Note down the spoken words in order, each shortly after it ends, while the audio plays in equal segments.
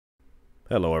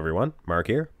Hello everyone, Mark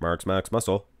here, Mark's Max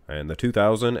Muscle, and the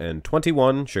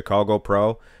 2021 Chicago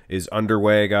Pro is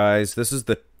underway, guys. This is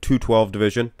the 212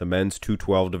 division, the men's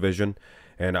 212 division,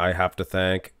 and I have to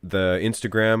thank the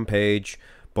Instagram page,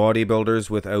 Bodybuilders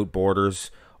Without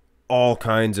Borders, all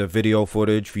kinds of video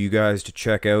footage for you guys to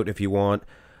check out if you want.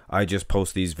 I just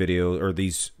post these videos, or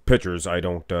these pictures. I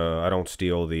don't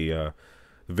steal the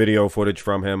video footage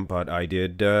from him, but I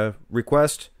did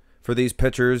request for these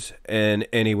pictures. And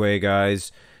anyway,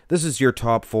 guys, this is your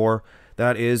top four.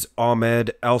 That is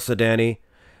Ahmed El-Sadani,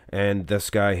 and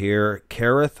this guy here,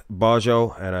 Kareth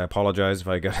Bajo, and I apologize if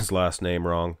I got his last name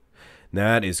wrong.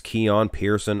 That is Keon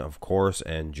Pearson, of course,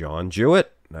 and John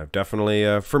Jewett. I'm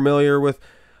definitely familiar with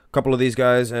a couple of these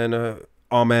guys, and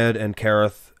Ahmed and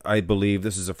Kareth, I believe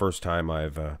this is the first time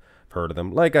I've heard of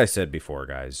them. Like I said before,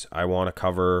 guys, I want to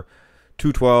cover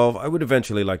 212. I would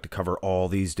eventually like to cover all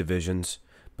these divisions.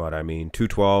 But I mean,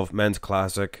 212, men's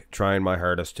classic, trying my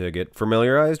hardest to get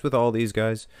familiarized with all these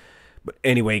guys. But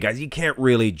anyway, guys, you can't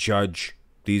really judge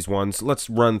these ones. Let's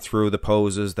run through the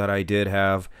poses that I did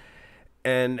have.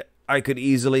 And I could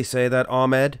easily say that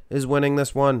Ahmed is winning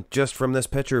this one just from this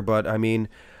picture. But I mean,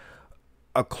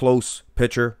 a close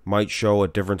picture might show a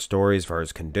different story as far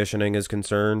as conditioning is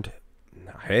concerned.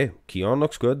 Hey, Keon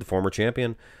looks good, the former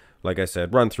champion. Like I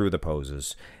said, run through the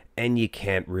poses. And you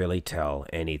can't really tell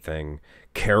anything.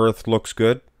 Kareth looks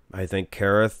good. I think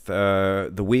Kareth,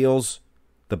 the wheels,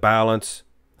 the balance,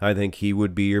 I think he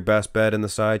would be your best bet in the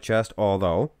side chest.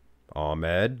 Although,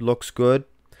 Ahmed looks good.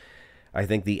 I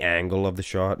think the angle of the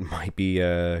shot might be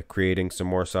creating some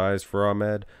more size for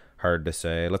Ahmed. Hard to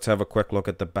say. Let's have a quick look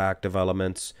at the back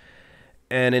developments.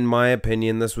 And in my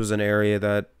opinion, this was an area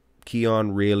that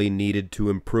Keon really needed to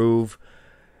improve.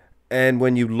 And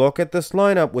when you look at this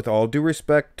lineup, with all due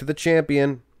respect to the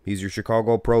champion, he's your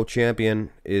Chicago Pro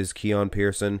champion, is Keon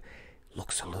Pearson,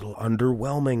 looks a little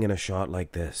underwhelming in a shot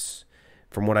like this.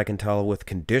 From what I can tell with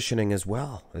conditioning as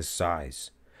well as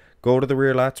size. Go to the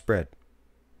rear lat spread.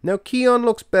 Now Keon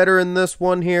looks better in this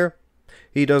one here.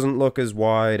 He doesn't look as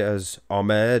wide as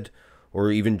Ahmed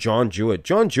or even John Jewett.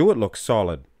 John Jewett looks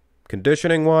solid.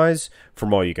 Conditioning wise,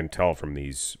 from all you can tell from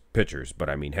these pictures. But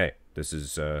I mean, hey, this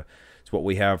is what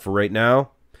we have for right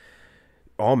now.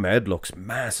 Ahmed looks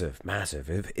massive.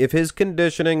 If his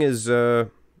conditioning is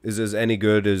as any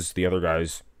good as the other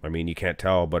guys, I mean, you can't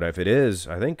tell, but if it is,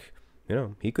 I think, you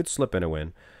know, he could slip in a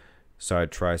win.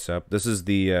 Side tricep. This is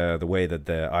the way that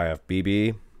the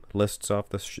IFBB lists off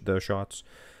the shots.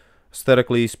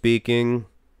 Aesthetically speaking,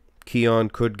 Keon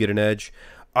could get an edge.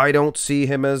 I don't see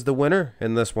him as the winner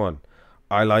in this one.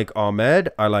 I like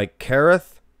Ahmed. I like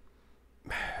Kareth.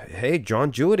 Hey,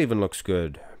 John Jewett even looks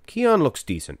good. Keon looks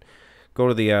decent. Go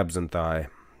to the abs and thigh.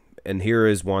 And here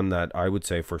is one that I would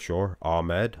say for sure.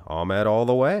 Ahmed all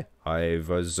the way. I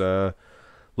was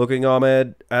looking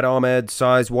at Ahmed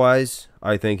size-wise.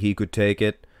 I think he could take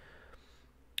it.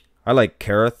 I like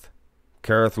Kareth.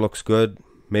 Kareth looks good.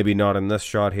 Maybe not in this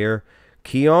shot here.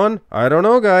 Keon, I don't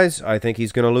know, guys. I think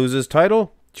he's going to lose his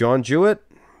title. John Jewett,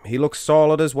 he looks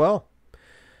solid as well.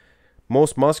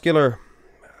 Most muscular.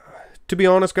 To be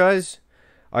honest, guys,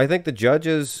 I think the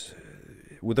judges,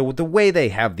 with the way they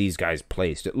have these guys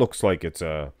placed, it looks like it's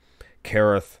a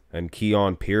Kareth and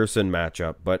Keon Pearson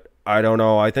matchup. But I don't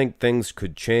know. I think things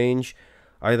could change.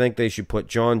 I think they should put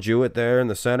John Jewett there in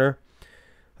the center.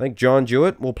 I think John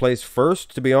Jewett will place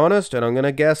first, to be honest, and I'm going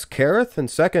to guess Kareth in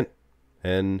second.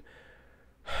 And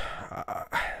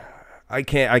I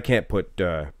can't put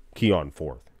Keon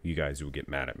fourth. You guys will get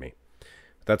mad at me.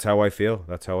 That's how I feel.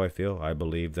 I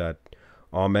believe that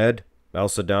Ahmed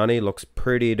El-Sadani looks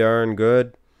pretty darn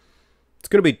good. It's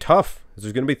going to be tough.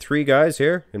 There's going to be three guys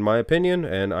here, in my opinion,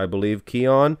 and I believe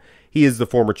Keon, he is the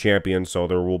former champion, so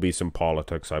there will be some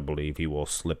politics. I believe he will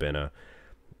slip in a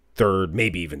third,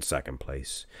 maybe even second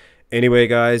place. Anyway,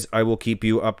 guys, I will keep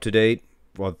you up to date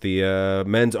with the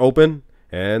men's open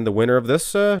and the winner of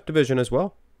this division as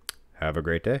well. Have a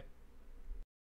great day.